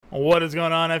What is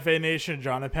going on, FA Nation?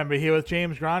 John Pemba here with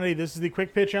James Grandi. This is the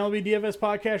Quick Pitch MLB DFS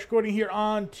podcast recording here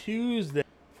on Tuesday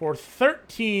for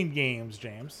 13 games,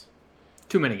 James.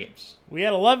 Too many games. We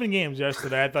had 11 games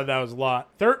yesterday. I thought that was a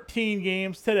lot. 13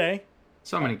 games today.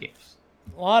 So many games.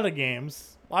 A lot of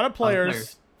games. A lot of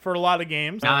players for a lot of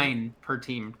games. 9 per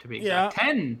team, to be exact. Yeah.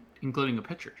 10, including a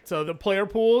pitcher. So the player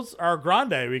pools are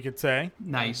grande, we could say.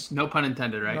 Nice. No pun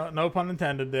intended, right? No pun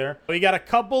intended there. We got a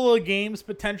couple of games,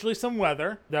 potentially some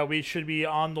weather, that we should be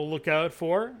on the lookout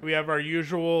for. We have our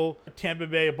usual Tampa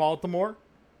Bay, Baltimore.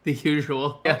 The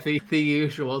usual. Yeah, the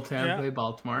usual Tampa Bay,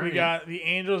 Baltimore. We got the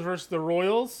Angels versus the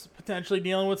Royals, potentially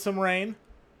dealing with some rain.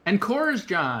 And Coors,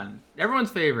 John. Everyone's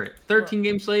favorite.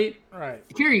 13-game slate. Right.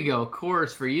 Here you go.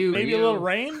 Coors for you. Maybe a little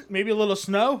rain. Maybe a little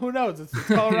snow. Who knows? It's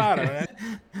Colorado, right?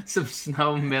 Some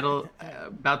snow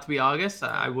about to be August.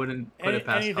 I wouldn't put it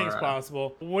past anything's Colorado.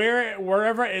 possible.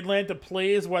 Wherever Atlanta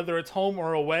plays, whether it's home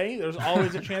or away, there's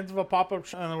always a chance of a pop-up.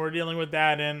 And we're dealing with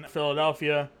that in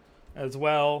Philadelphia as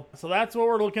well. So that's what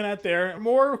we're looking at there.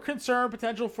 More concern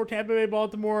potential for Tampa Bay,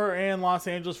 Baltimore, and Los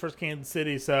Angeles versus Kansas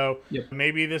City. So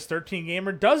maybe this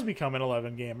 13-gamer does become an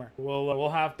 11-gamer. We'll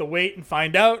have to wait and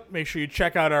find out. Make sure you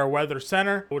check out our Weather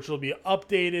Center, which will be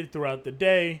updated throughout the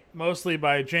day, mostly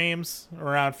by James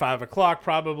around 5 o'clock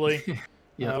probably.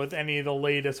 With any of the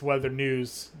latest weather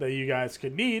news that you guys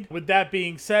could need. With that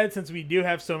being said, since we do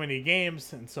have so many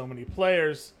games and so many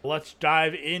players, let's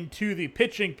dive into the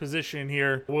pitching position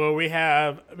here, where we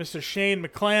have Mr. Shane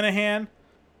McClanahan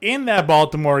in that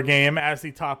Baltimore game as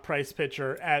the top price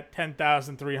pitcher at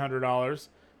 $10,300.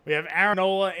 We have Aaron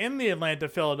Nola in the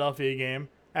Atlanta-Philadelphia game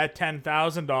at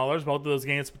 $10,000. Both of those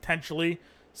games potentially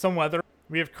some weather.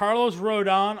 We have Carlos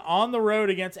Rodon on the road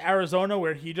against Arizona,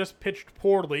 where he just pitched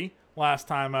poorly last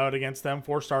time out against them,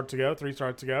 3 starts ago,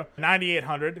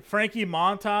 9,800. Frankie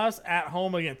Montas at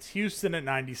home against Houston at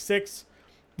 96.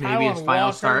 Maybe his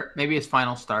final start. Maybe his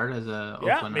final start as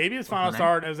a maybe his final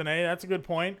start as an A. That's a good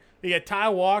point. We got Ty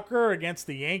Walker against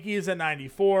the Yankees at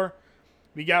 94.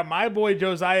 We got my boy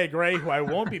Josiah Gray, who I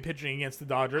won't be pitching against the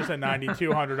Dodgers at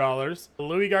 $9,200.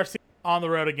 Louis Garcia on the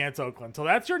road against Oakland. So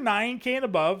that's your 9K and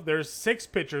above. There's 6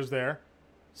 pitchers there,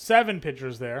 7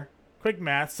 pitchers there. Quick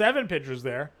math, 7 pitchers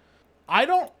there.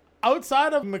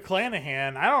 Outside of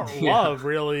McClanahan, I don't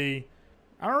really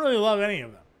love any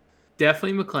of them.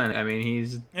 Definitely McClanahan. I mean,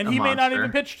 he may not even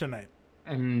pitch tonight.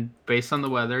 And based on the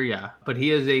weather, yeah. But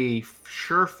he is a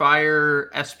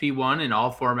surefire SP1 in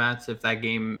all formats if that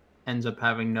game ends up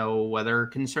having no weather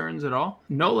concerns at all.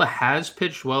 Nola has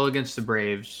pitched well against the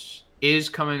Braves, is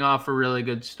coming off a really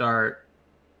good start,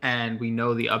 and we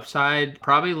know the upside.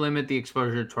 Probably limit the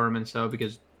exposure to tournaments, though,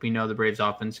 because we know the Braves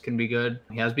offense can be good.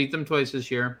 He has beat them twice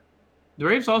this year. The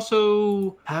Braves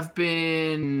also have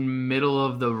been middle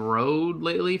of the road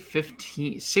lately,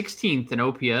 16th in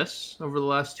OPS over the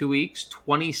last 2 weeks,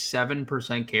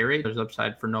 27% K rate. There's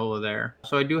upside for Nola there.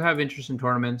 So I do have interest in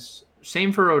tournaments.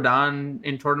 Same for Rodon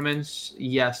in tournaments.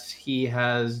 Yes, he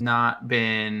has not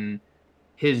been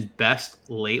his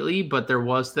best lately, but there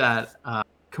was that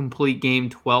complete game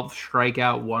 12th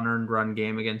strikeout, 1 earned run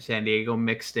game against San Diego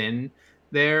mixed in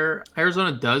there.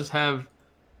 Arizona does have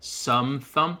some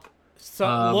thump. So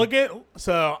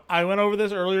I went over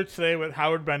this earlier today with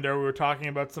Howard Bender. We were talking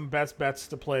about some best bets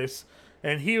to place,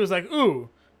 and he was like, ooh,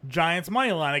 Giants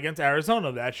money line against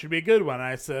Arizona. That should be a good one.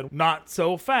 I said, not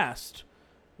so fast.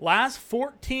 Last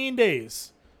 14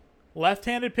 days,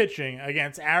 left-handed pitching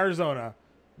against Arizona,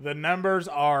 the numbers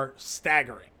are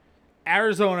staggering.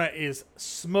 Arizona is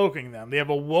smoking them. They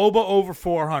have a WOBA over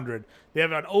 400. They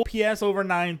have an OPS over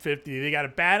 950. They got a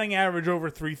batting average over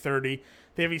 330.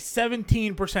 They have a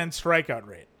 17% strikeout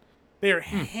rate. They are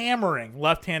hammering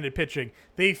left-handed pitching.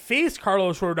 They faced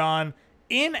Carlos Rodon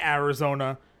in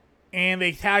Arizona, and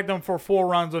they tagged him for 4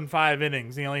 runs in 5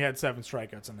 innings. He only had 7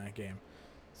 strikeouts in that game.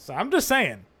 So I'm just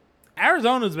saying,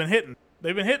 Arizona's been hitting.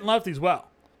 They've been hitting lefties well.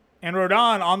 And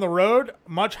Rodon on the road,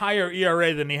 much higher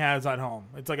ERA than he has at home.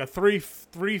 It's like a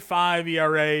 3.35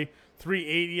 ERA,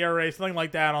 3.8 ERA, something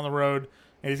like that on the road.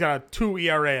 And he's got a 2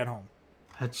 ERA at home.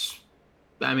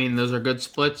 Those are good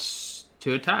splits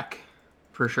to attack,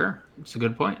 for sure. It's a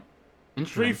good point.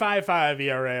 3.55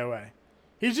 ERA away.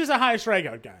 He's just a high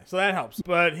strikeout guy, so that helps.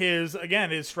 But his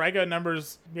strikeout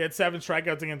numbers, he had 7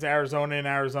 strikeouts against Arizona in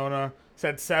Arizona. He's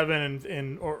had 7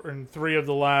 in 3 of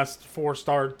the last 4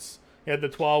 starts. He had the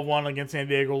 12-1 against San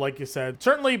Diego, like you said.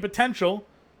 Certainly potential,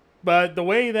 but the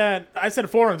way that I said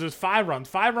 4 runs, it was 5 runs.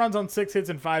 5 runs on 6 hits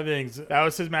in 5 innings. That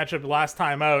was his matchup last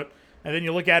time out. And then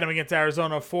you look at him against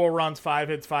Arizona, 4 runs, 5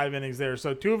 hits, 5 innings there.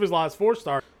 So 2 of his last 4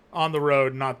 starts, on the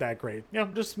road, not that great.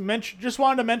 Just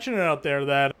wanted to mention it out there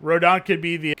that Rodon could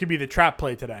be the trap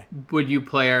play today. Would you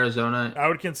play Arizona? I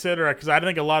would consider it because I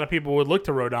think a lot of people would look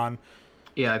to Rodon.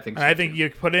 Yeah, I think so. And I think you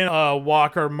put in a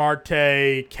Walker,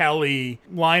 Marte, Kelly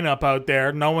lineup out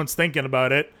there. No one's thinking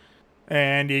about it.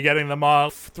 And you're getting them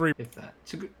off 3. If that.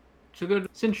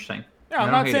 It's interesting. Yeah,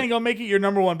 I'm not saying I'll make it your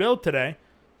number one build today.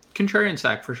 Contrarian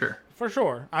stack for sure. For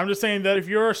sure. I'm just saying that if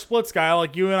you're a splits guy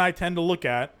like you and I tend to look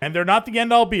at, and they're not the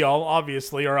end-all be-all,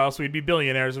 obviously, or else we'd be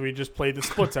billionaires if we just played the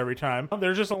splits every time.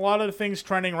 There's just a lot of things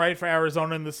trending right for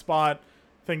Arizona in this spot,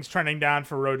 things trending down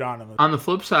for Rodon. On the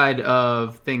flip side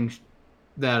of things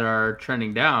that are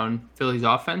trending down, Philly's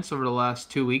offense over the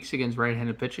last 2 weeks against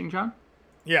right-handed pitching, John?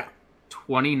 Yeah.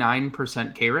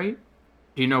 29% K rate.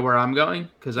 Do you know where I'm going?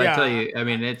 Because I tell you, I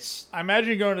mean, it's... I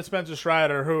imagine going to Spencer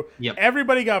Strider, who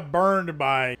everybody got burned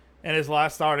by in his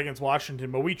last start against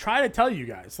Washington, but we try to tell you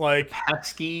guys, like,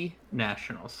 pesky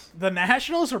Nationals. The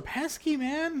Nationals are pesky,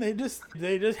 man. They just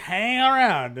hang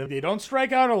around. They don't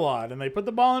strike out a lot, and they put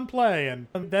the ball in play. And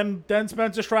then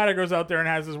Spencer Strider goes out there and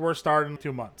has his worst start in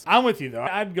 2 months. I'm with you though.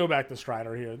 I'd go back to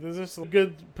Strider here. There's just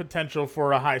good potential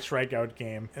for a high strikeout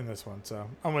game in this one, so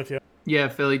I'm with you. Yeah,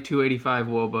 Philly 285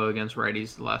 WOBA against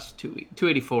righties the last 2 weeks.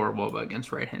 284 WOBA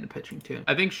against right-handed pitching too.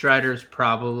 I think Strider's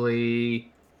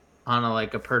probably on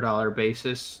a per dollar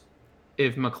basis.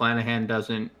 If McClanahan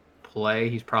doesn't play,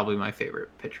 he's probably my favorite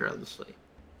pitcher of the slate.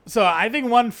 So I think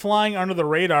one flying under the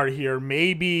radar here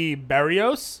may be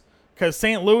Berrios, because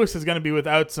St. Louis is going to be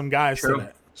without some guys today.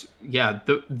 Yeah,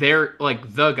 they're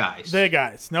the guys. The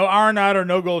guys. No Arenado,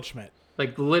 no Goldschmidt.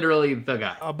 Literally the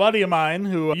guy. A buddy of mine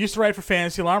who used to write for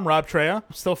Fantasy Alarm, Rob Treya,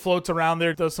 still floats around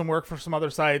there, does some work for some other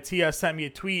sites. He has sent me a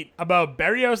tweet about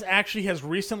Berrios actually has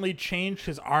recently changed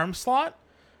his arm slot.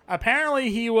 Apparently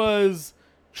he was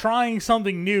trying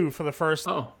something new for the first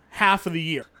half of the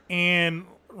year. And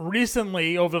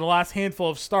recently, over the last handful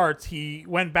of starts, he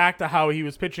went back to how he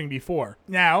was pitching before.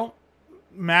 Now,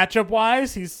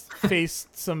 matchup-wise, he's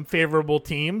faced some favorable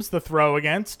teams to throw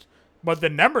against. But the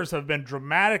numbers have been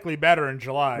dramatically better in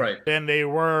July than they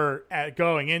were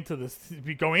going into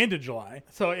July.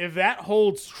 So if that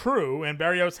holds true, and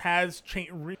Berrios has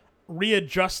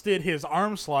readjusted his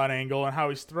arm slot angle and how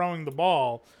he's throwing the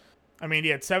ball, I mean,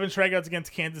 he had 7 strikeouts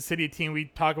against Kansas City, a team we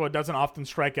talk about doesn't often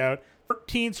strike out.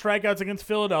 13 strikeouts against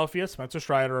Philadelphia, Spencer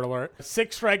Strider alert.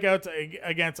 6 strikeouts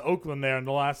against Oakland there in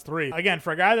the last 3. Again,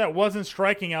 for a guy that wasn't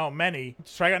striking out many,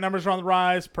 strikeout numbers are on the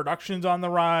rise, production's on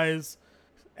the rise.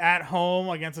 At home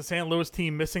against a St. Louis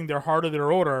team missing their heart of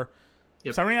their order.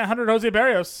 7,900 Jose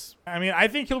Berrios. I mean, I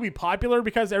think he'll be popular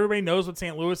because everybody knows what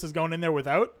St. Louis is going in there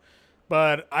without,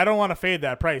 but I don't want to fade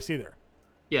that price either.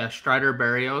 Yeah, Strider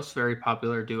Berrios, very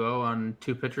popular duo on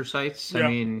 2 pitcher sites. I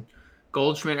mean,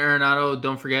 Goldschmidt, Arenado,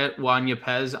 don't forget Juan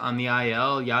Yepez on the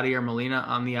IL, Yadier Molina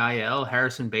on the IL,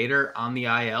 Harrison Bader on the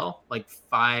IL,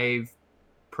 5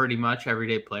 pretty much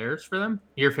everyday players for them.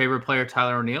 Your favorite player,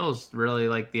 Tyler O'Neill, is really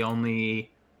the only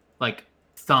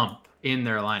thump in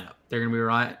their lineup. They're going to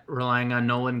be relying on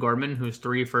Nolan Gorman, who's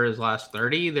 3 for his last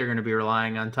 30. They're going to be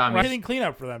relying on Tommy. We're hitting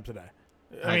cleanup for them today.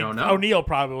 I don't know. O'Neill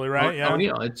probably, right?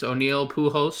 O'Neill. It's O'Neill,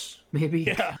 Pujols, maybe.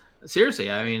 Yeah. Seriously,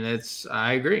 I mean,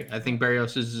 I agree. I think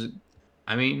Berrios is,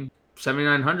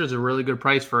 7,900 is a really good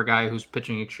price for a guy who's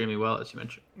pitching extremely well, as you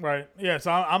mentioned. Right. Yeah,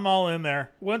 so I'm all in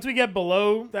there. Once we get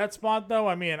below that spot, though,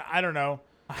 I don't know.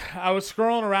 I was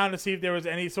scrolling around to see if there was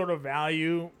any sort of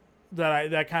value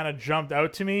that kind of jumped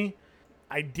out to me.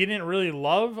 I didn't really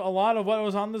love a lot of what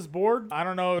was on this board. I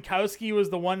don't know. Kowski was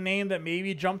the one name that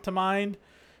maybe jumped to mind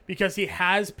because he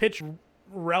has pitched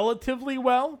relatively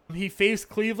well. He faced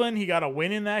Cleveland. He got a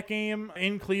win in that game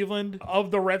in Cleveland. Of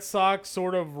the Red Sox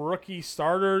sort of rookie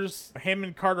starters, him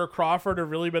and Carter Crawford have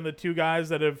really been the 2 guys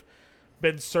that have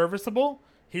been serviceable.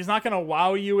 He's not going to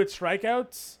wow you with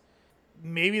strikeouts.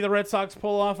 Maybe the Red Sox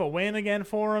pull off a win again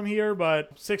for him here,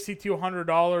 but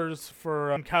 $6,200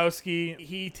 for Kowski.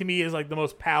 He, to me, is the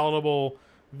most palatable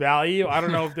value. I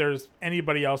don't know if there's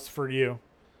anybody else for you.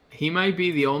 He might be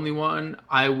the only one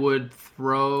I would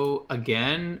throw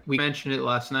again. We mentioned it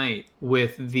last night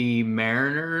with the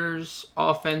Mariners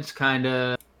offense kind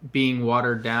of being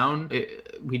watered down.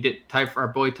 Our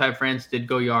boy Ty France did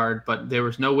go yard, but there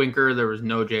was no Winker. There was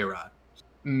no J-Rod.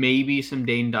 Maybe some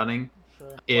Dane Dunning.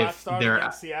 Last start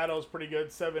against Seattle is pretty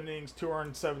good. 7 innings,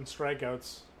 207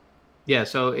 strikeouts. Yeah,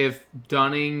 so if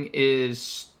Dunning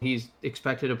he's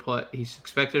expected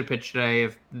to pitch today.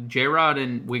 If J-Rod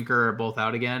and Winker are both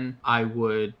out again, I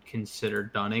would consider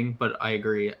Dunning. But I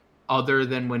agree. Other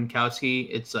than Winkowski,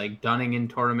 it's Dunning in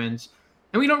tournaments,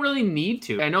 and we don't really need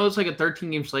to. I know it's a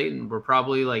 13-game slate, and we're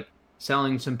probably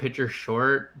selling some pitchers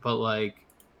short, but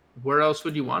where else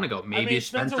would you want to go? Maybe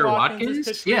Spencer Spencer Watkins has Watkins.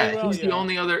 pitched really well, He's the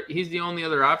only other. He's the only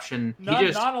other option.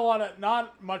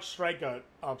 Not much strikeout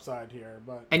upside here,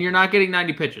 but and you're not getting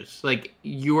 90 pitches. Like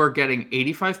you are getting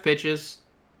 85 pitches,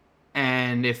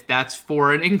 and if that's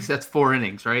 4 innings, that's 4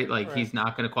 innings, right? Like he's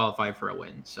not going to qualify for a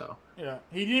win. So yeah,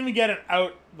 he didn't even get an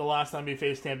out the last time he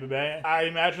faced Tampa Bay. I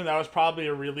imagine that was probably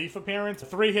a relief appearance.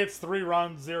 3 hits, 3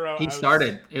 runs, 0 he outs.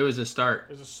 started. It was a start.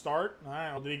 It was a start. All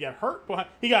right. Well, did he get hurt? Well,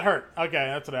 he got hurt. Okay,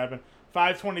 that's what happened.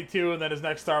 522, and then his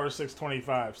next start was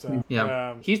 625. So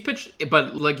yeah, he's pitched,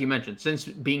 but like you mentioned, since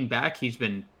being back, he's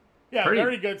been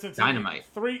very good since dynamite.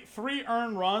 Three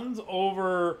earned runs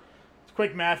over.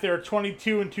 Quick math there,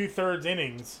 22 2/3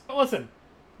 innings. But listen,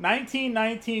 19,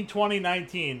 19, 20,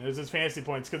 19 is his fantasy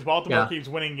points because Baltimore keeps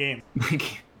winning games.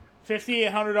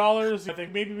 $5,800. I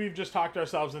think maybe we've just talked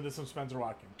ourselves into some Spencer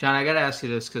Watkins. John, I got to ask you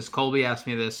this because Colby asked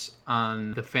me this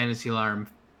on the Fantasy Alarm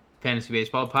Fantasy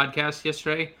Baseball podcast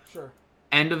yesterday. Sure.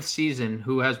 End of season,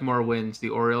 who has more wins, the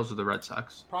Orioles or the Red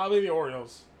Sox? Probably the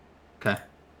Orioles. Okay.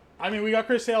 I mean, we got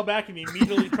Chris Sale back, and he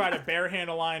immediately tried a barehand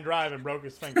a line drive and broke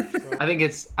his finger. So. I think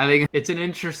it's an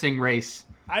interesting race.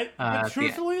 But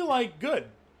truthfully, good.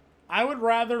 I would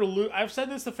rather lose. I've said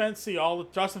this to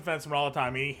Justin Fenster all the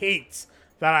time. He hates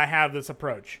that I have this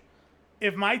approach.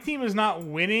 If my team is not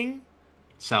winning,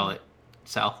 sell.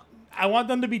 I want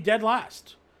them to be dead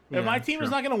last. If my team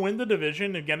is not going to win the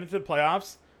division and get into the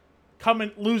playoffs, come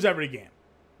and lose every game.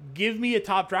 Give me a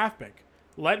top draft pick.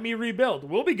 Let me rebuild.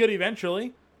 We'll be good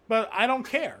eventually. But I don't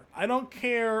care. I don't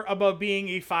care about being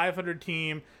a 500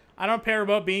 team. I don't care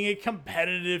about being a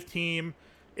competitive team.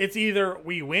 It's either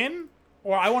we win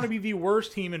or I want to be the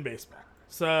worst team in baseball.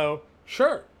 So,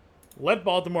 sure. Let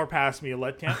Baltimore pass me.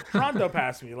 Let Toronto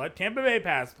pass me. Let Tampa Bay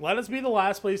pass. Let us be the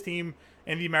last place team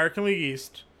in the American League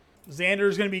East.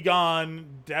 Xander's going to be gone.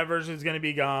 Devers is going to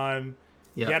be gone.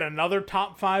 Yep. Get another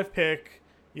top 5 pick.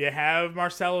 You have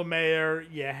Marcelo Mayer.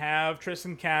 You have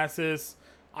Tristan Cassis.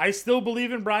 I still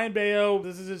believe in Brian Bayo.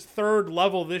 This is his 3rd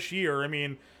level this year. I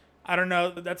mean, I don't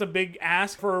know. That's a big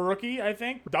ask for a rookie, I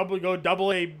think.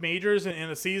 Double A majors in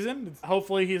a season.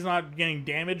 Hopefully he's not getting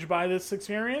damaged by this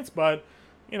experience, but,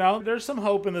 there's some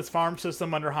hope in this farm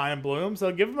system under Chaim Bloom.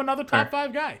 So give him another top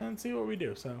 5 guy and see what we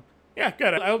do. So, yeah,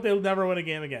 good. I hope they'll never win a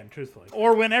game again, truthfully.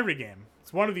 Or win every game.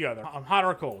 It's one or the other. I'm hot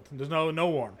or cold. There's no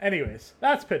warm. Anyways,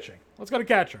 that's pitching. Let's go to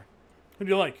catcher. Who do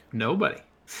you like? Nobody.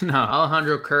 No,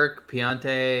 Alejandro Kirk,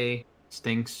 Piante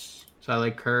stinks, so I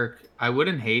like Kirk. I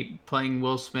wouldn't hate playing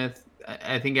Will Smith.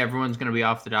 I think everyone's going to be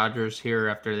off the Dodgers here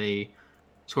after they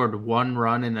scored 1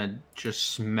 run in a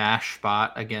just smash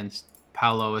spot against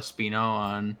Paolo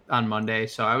Espino on Monday.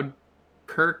 So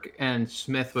Kirk and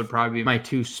Smith would probably be my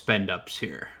 2 spend-ups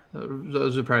here.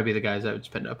 Those would probably be the guys I would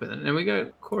spend up in. And we got,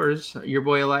 of course, your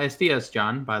boy Elias Diaz,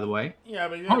 John, by the way. Yeah,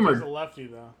 but he's a lefty,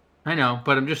 though. I know,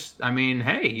 but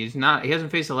hey, he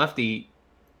hasn't faced a lefty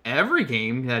every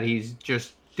game that he's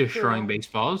just destroying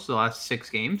baseballs the last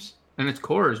 6 games. And it's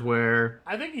Coors where...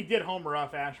 I think he did homer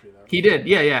off Ashby, though. He did,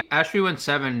 yeah. Ashby went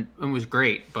 7 and was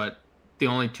great, but the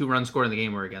only 2 runs scored in the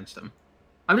game were against him.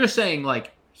 I'm just saying,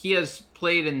 he has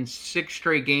played in 6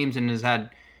 straight games and has had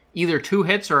either 2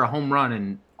 hits or a home run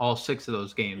in all 6 of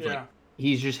those games. Yeah.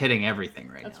 He's just hitting everything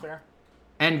right now. That's fair.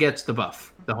 And gets the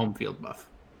buff, the home field buff.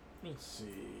 Let's see.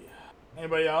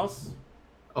 Anybody else?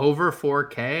 Over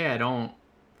 4K? I don't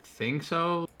think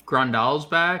so. Grandal's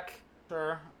back.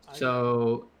 Sure.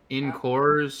 So in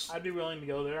Coors, I'd be willing to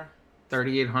go there.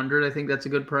 3,800. I think that's a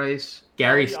good price.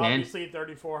 Gary Stanton. Obviously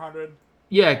 3,400.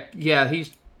 Yeah.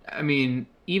 He's. I mean,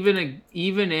 even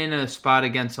in a spot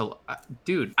against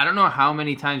dude. I don't know how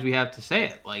many times we have to say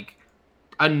it.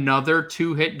 Another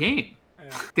 2-hit game.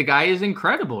 Yeah. The guy is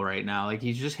incredible right now.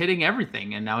 He's just hitting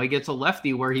everything, and now he gets a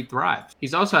lefty where he thrives.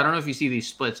 He's also, I don't know if you see these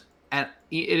splits, and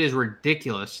it is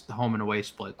ridiculous, the home and away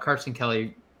split. Carson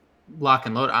Kelly, lock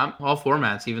and load. I'm all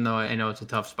formats, even though I know it's a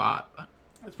tough spot. But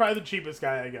it's probably the cheapest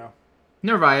guy I go.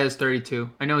 Narvaez 32.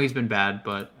 I know he's been bad,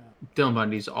 but Dylan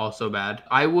Bundy's also bad.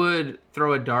 I would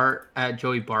throw a dart at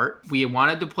Joey Bart. We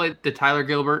wanted to play the Tyler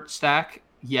Gilbert stack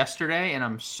yesterday, and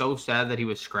I'm so sad that he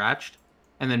was scratched.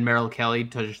 And then Merrill Kelly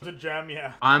touched. The gem,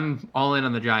 yeah. I'm all in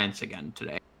on the Giants again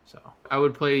today. So I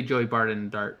would play Joey Bart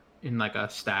and dart in a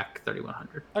stack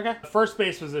 3,100. Okay. First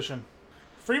base position.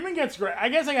 Freeman gets great. I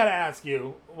guess I got to ask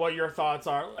you what your thoughts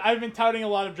are. I've been touting a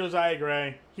lot of Josiah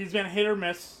Gray. He's been hit or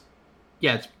miss.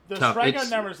 Yeah, it's the tough.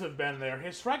 Strikeout numbers have been there.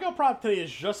 His strikeout prop today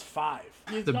is just 5.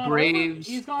 He's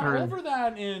gone over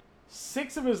that in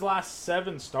 6 of his last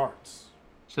 7 starts.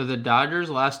 So the Dodgers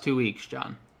last 2 weeks,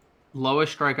 John.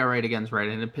 Lowest strikeout rate against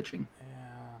right-handed pitching.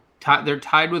 Yeah. They're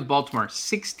tied with Baltimore,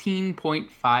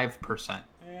 16.5%.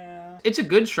 Yeah. It's a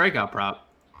good strikeout prop.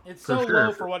 It's For so sure.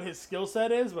 low for what his skill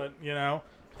set is, but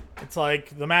it's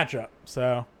like the matchup.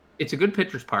 So It's a good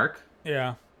pitcher's park,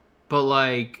 yeah, but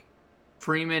like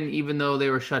Freeman, even though they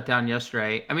were shut down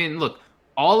yesterday, I mean, look,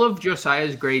 all of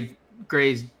Josiah's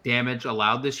Gray's damage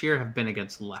allowed this year have been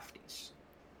against lefties,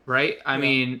 right? I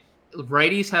mean,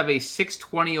 righties have a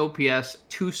 620 OPS,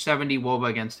 270 WOBA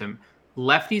against him.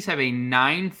 Lefties have a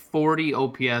 940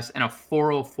 OPS and a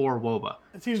 404 WOBA.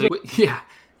 So, yeah,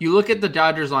 you look at the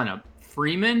Dodgers lineup: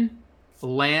 Freeman,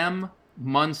 Lamb,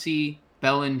 Muncy,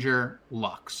 Bellinger,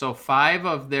 Luck. So 5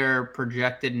 of their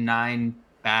projected 9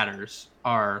 batters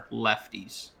are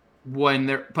lefties.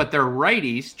 But they're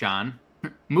righties, John.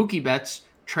 Mookie Betts,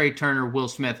 Trey Turner, Will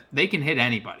Smith, they can hit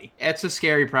anybody. It's a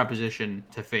scary proposition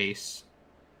to face.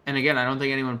 And again, I don't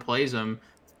think anyone plays them.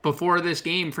 Before this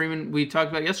game, Freeman, we talked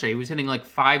about yesterday, he was hitting like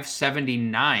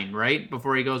 579, right?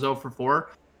 Before he goes 0 for 4.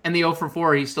 And the 0 for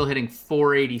 4, he's still hitting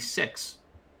 486.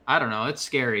 I don't know. It's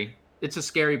scary. It's a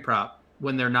scary prop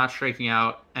when they're not striking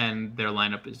out and their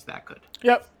lineup is that good.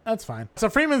 Yep, that's fine. So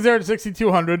Freeman's there at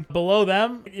 6,200. Below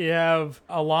them, you have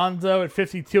Alonso at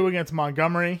 52 against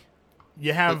Montgomery.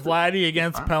 You have Vladdy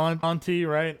against Pellanti,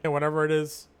 right? Whatever it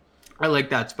is. I like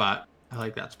that spot.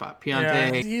 Piante.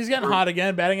 Yeah, he's getting hot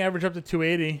again. Batting average up to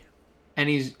 280.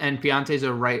 And Piante's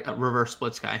a reverse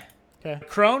splits guy. Okay.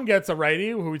 Crone gets a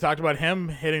righty, who we talked about him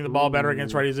hitting the ball better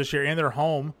against righties this year, and they're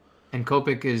home. And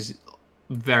Kopech is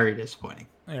very disappointing.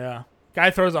 Yeah.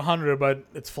 Guy throws 100, but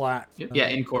it's flat. Yeah,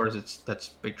 in cores, that's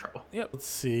big trouble. Yep. Let's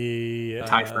see.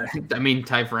 Ty France.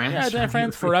 Yeah, Ty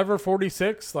France forever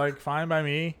 46. Like, fine by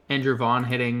me. Andrew Vaughn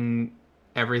hitting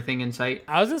everything in sight.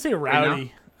 I was gonna say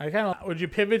Rowdy. Would you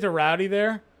pivot to Rowdy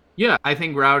there? Yeah, I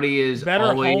think Rowdy is better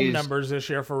always home numbers this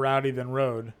year for Rowdy than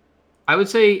Road. I would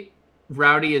say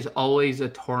Rowdy is always a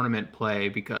tournament play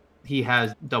because he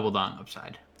has double down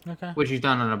upside. Okay. Which he's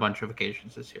done on a bunch of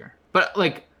occasions this year. But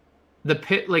like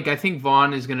I think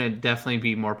Vaughn is gonna definitely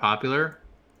be more popular.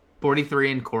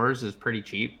 43 in cores is pretty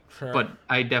cheap. Sure. But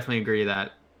I definitely agree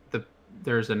that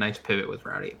there's a nice pivot with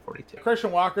Rowdy at 42.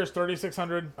 Christian Walker's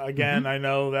 3,600. Again, I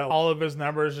know that all of his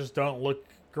numbers just don't look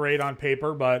great on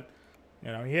paper, but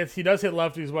he does hit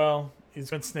lefties well. He's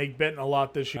been snake bitten a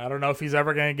lot this year. I don't know if he's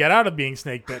ever going to get out of being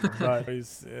snake bitten, but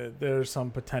there's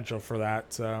some potential for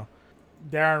that. So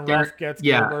Darren Ruff gets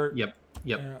Gilbert. Yep,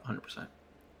 100%.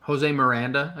 Jose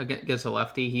Miranda gets a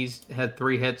lefty. He's had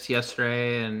 3 hits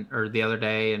yesterday or the other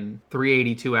day, and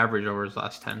 382 average over his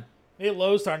last 10. Nate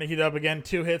Lowe's starting to heat up again.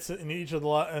 2 hits in each of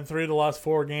and 3 of the last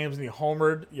 4 games, and he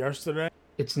homered yesterday.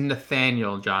 It's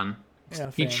Nathaniel, John.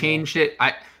 Yeah, he changed it.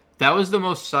 That was the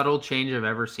most subtle change I've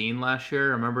ever seen last year.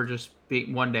 I remember just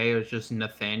being one day it was just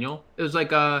Nathaniel. It was like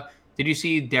did you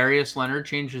see Darius Leonard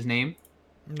change his name?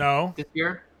 No. This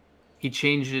year? He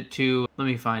changed it to, let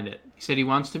me find it. He said he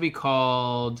wants to be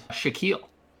called Shaquille.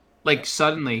 Like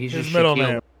suddenly he's his just middle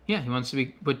Shaquille. name. Yeah, he wants to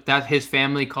be, but that his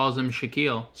family calls him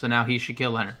Shaquille. So now he's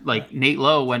Shaquille Leonard. Like Nate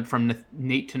Lowe went from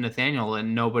Nate to Nathaniel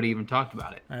and nobody even talked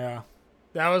about it. Yeah.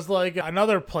 That was like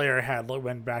another player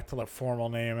went back to the formal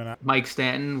name. And Mike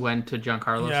Stanton went to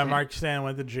Giancarlo. Yeah, Mike Stanton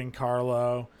went to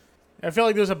Giancarlo. I feel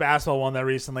like there's a basketball one that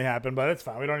recently happened, but it's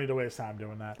fine. We don't need to waste time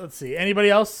doing that. Let's see. Anybody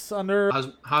else under?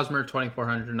 Hosmer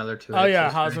 2,400, another 2 hits. Oh, yeah.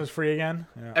 Hosmer's free again.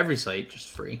 Yeah. Every slate, just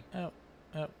free. Yep.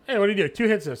 Hey, what did he do? 2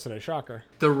 hits yesterday. Shocker.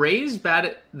 The Rays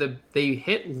they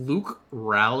hit Luke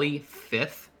Raleigh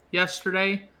 5th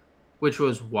yesterday, which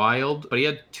was wild. But he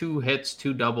had 2 hits,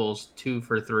 2 doubles, 2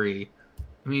 for 3.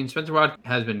 I mean, Spencer Watt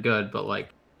has been good, but like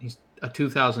he's a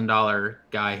 $2,000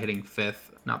 guy hitting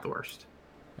 5th, not the worst.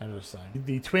 Interesting.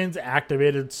 The Twins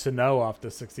activated Sano off the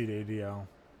 60-day DL.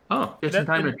 Oh, just in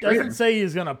time to trade him. It doesn't say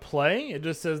he's gonna play. It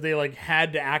just says they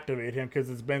had to activate him because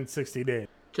it's been 60 days.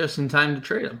 Just in time to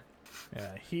trade him.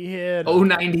 Yeah, he hit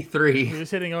 093. He was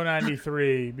hitting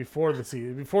 093 before the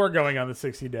season, before going on the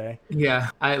 60-day. Yeah,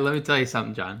 let me tell you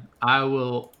something, John. I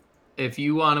will. If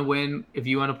you want to win, if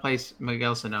you want to place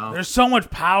Miguel Sano. There's so much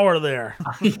power there.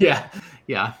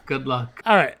 Yeah. Good luck.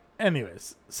 All right.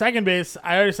 Anyways, second base,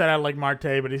 I already said I like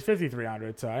Marte, but he's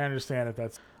 5,300, so I understand if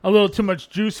that's a little too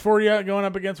much juice for you going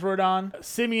up against Rodon.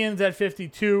 Simeon's at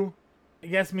 52. I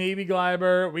guess maybe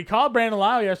Gleiber. We called Brandon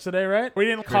Lau yesterday, right? We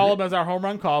didn't call him as our home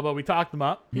run call, but we talked him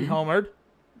up. He homered.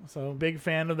 So big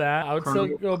fan of that. I would still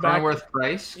go back. Cronenworth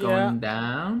Price going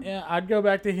down. Yeah, I'd go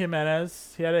back to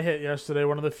Jimenez. He had a hit yesterday,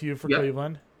 one of the few for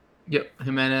Cleveland. Yep,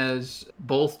 Jimenez,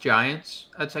 both Giants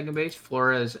at second base,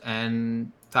 Flores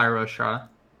and Thairo Estrada.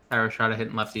 Thairo Estrada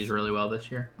hitting lefties really well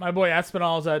this year. My boy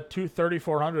Espinal's at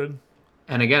 3,400.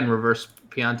 And again,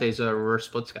 Piante's a reverse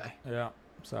splits guy. Yeah,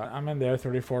 so I'm in there,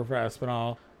 34 for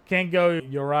Espinal. Can't go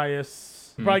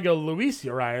Urias. Probably go Luis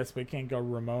Urias, but can't go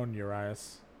Ramon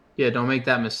Urias. Yeah, don't make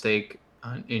that mistake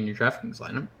in your DraftKings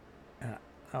lineup. Yeah.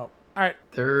 Oh, all right.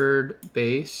 Third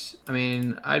base. I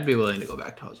mean, I'd be willing to go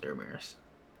back to Jose Ramirez.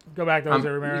 Go back to Jose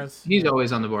Ramirez. He's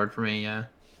always on the board for me, yeah.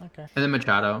 Okay. And then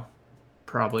Machado,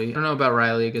 probably. I don't know about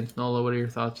Riley against Nola. What are your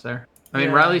thoughts there? I mean,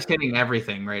 Yeah. Riley's hitting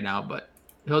everything right now, but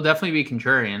he'll definitely be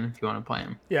contrarian if you want to play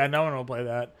him. Yeah, no one will play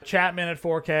that. Chapman at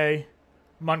 4K.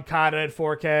 Moncada at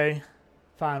 4K.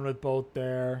 Fine with both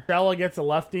there. Stella gets a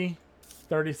lefty.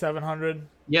 3,700.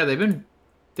 Yeah,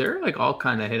 they're like all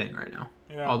kind of hitting right now.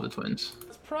 Yeah. All the Twins.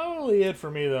 That's probably it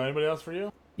for me, though. Anybody else for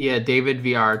you? Yeah, David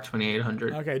VR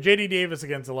 2,800. Okay, JD Davis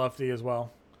against a lefty as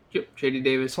well. Yep, JD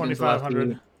Davis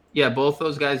 2,500. Yeah, both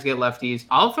those guys get lefties.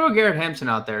 I'll throw Garrett Hampson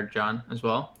out there, John, as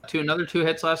well. Another 2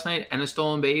 hits last night and a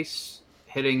stolen base,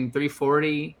 hitting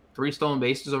 340, 3 stolen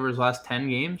bases over his last 10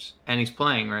 games, and he's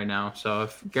playing right now. So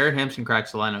if Garrett Hampson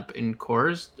cracks the lineup in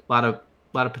Coors, a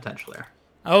lot of potential there.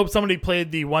 I hope somebody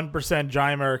played the 1%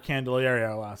 Jaimer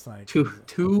Candelario last night.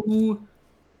 Two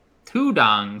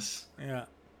dongs Yeah.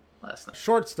 last night.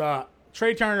 Shortstop.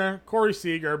 Trey Turner, Corey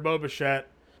Seager, Bo Bichette.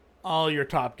 All your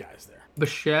top guys there.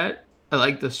 Bichette, I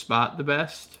like the spot the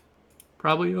best,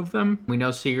 probably of them. We know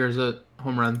Seager's a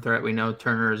home run threat. We know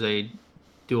Turner is a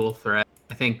dual threat.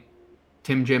 I think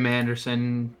Jim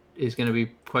Anderson is going to be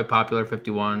quite popular,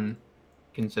 51,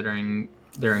 considering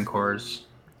they're in Coors.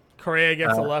 Correa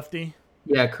gets a lefty.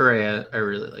 Yeah, Correa, I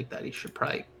really like that. He's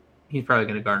probably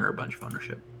going to garner a bunch of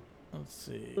ownership. Let's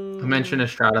see. I mentioned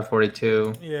Estrada,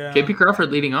 42. Yeah. JP Crawford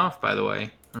leading off, by the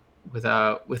way, with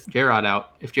Jarrod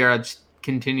out. If Jarrod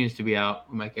continues to be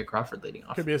out, we might get Crawford leading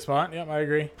off. Could be a spot. Yep, I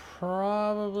agree.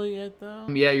 Probably it, though.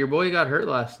 Yeah, your boy got hurt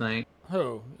last night.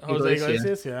 Who? Jose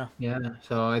Iglesias? Yeah. Yeah,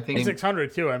 so I think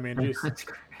 600 too. I mean, geez. that's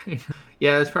great.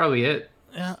 Yeah, that's probably it.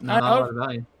 Yeah. Not a lot of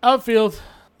value. Outfield.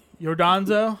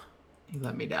 Yordonzo. He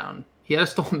let me down. He had a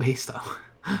stolen base though.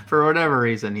 For whatever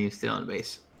reason, he's stealing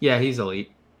base. Yeah, he's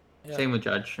elite. Yeah. Same with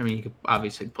Judge. I mean, he could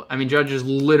obviously play. I mean, Judge is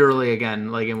literally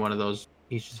again like in one of those.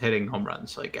 He's just hitting home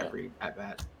runs like every at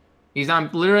bat. He's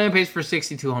literally on pace for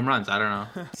 62 home runs. I don't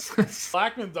know.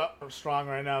 Blackman's up strong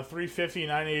right now. 350,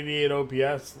 988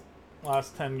 OPS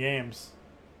last 10 games.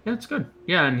 Yeah, it's good.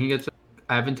 Yeah, and he gets an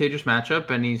advantageous matchup,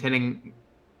 and he's hitting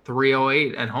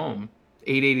 308 at home,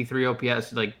 883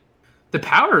 OPS. Like the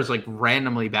power is like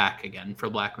randomly back again for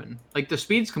Blackman. Like the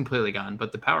speed's completely gone,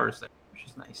 but the power is there, which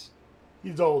is nice.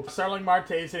 He's old. Starling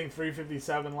Marte is hitting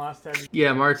 357 last 10.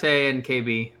 Yeah, Marte and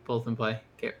KB both in play.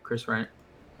 Okay, Chris Bryant.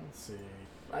 Let's see.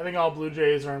 I think all Blue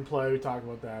Jays are in play. We talked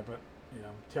about that, but you know,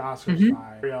 Teoscar's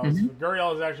fine.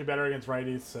 Gurriel is actually better against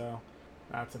righties, so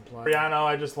that's in play. Mariano,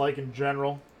 I just like in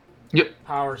general. Yep.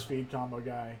 Power speed combo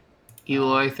guy.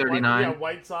 Eloy 39.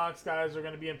 White Sox guys are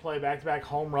going to be in play. Back-to-back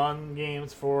home run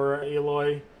games for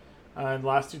Eloy. And the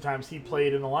last 2 times he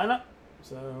played in the lineup.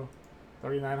 So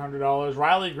 $3,900.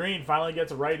 Riley Green finally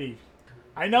gets a righty.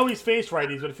 I know he's faced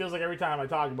righties, but it feels like every time I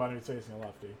talk about him, he's facing a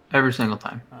lefty. Every single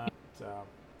time. So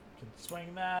can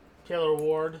swing that. Taylor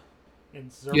Ward in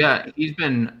Zerba. Yeah, he's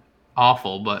been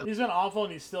awful, but He's been awful,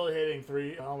 and he's still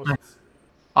hitting almost.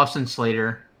 Austin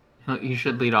Slater, he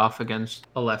should lead off against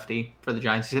a lefty for the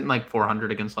Giants. He's hitting like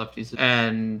 400 against lefties.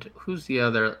 And who's the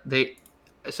other?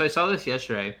 So I saw this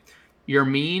yesterday. Your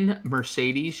mean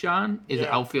Mercedes, John, is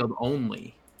outfield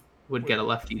only. Would get a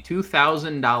lefty.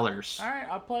 $2,000. All right,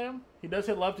 I'll play him. He does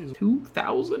hit lefties.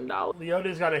 $2,000.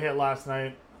 Leota's got a hit last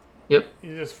night. Yep.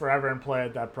 He's just forever in play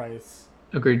at that price.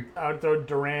 Agreed. I would throw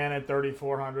Duran at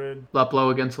 3,400.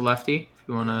 Luplow against a lefty, if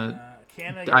you want to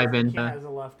Canna dive into. Canna has a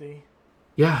lefty.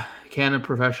 Yeah, Canna,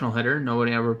 professional hitter.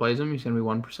 Nobody ever plays him. He's going to be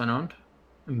 1% owned.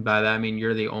 And by that, I mean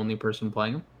you're the only person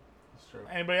playing him. That's true.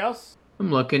 Anybody else?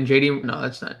 I'm looking. No,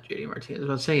 that's not JD Martinez. I was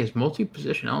about to say his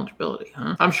multi-position eligibility,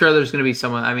 huh? I'm sure there's going to be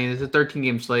someone. I mean, it's a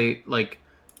 13-game slate. Like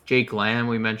Jake Lamb,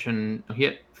 we mentioned, he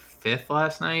hit 5th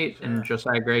last night, and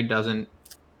Josiah Gray doesn't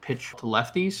pitch to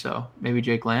lefties, so maybe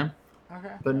Jake Lamb.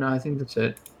 Okay. But no, I think that's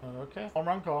it. Okay. Home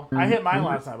run call. I hit mine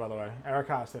last night, by the way. Eric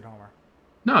Haas hit homer.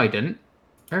 No, he didn't.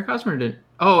 Eric Hosmer didn't.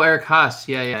 Oh, Eric Haas.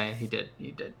 Yeah, he did.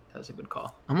 That was a good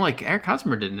call. I'm like, Eric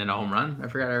Hosmer didn't hit a home run. I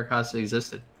forgot Eric Haas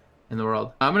existed in the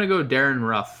world. I'm going to go Darren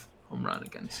Ruff home run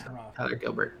against Tyler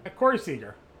Gilbert. Corey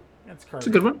Seager. That's a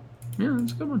good one. Yeah,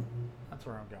 that's a good one. That's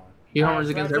where I'm going. He homers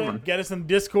against everyone. Get us in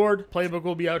Discord. Playbook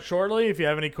will be out shortly. If you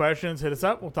have any questions, hit us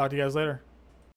up. We'll talk to you guys later.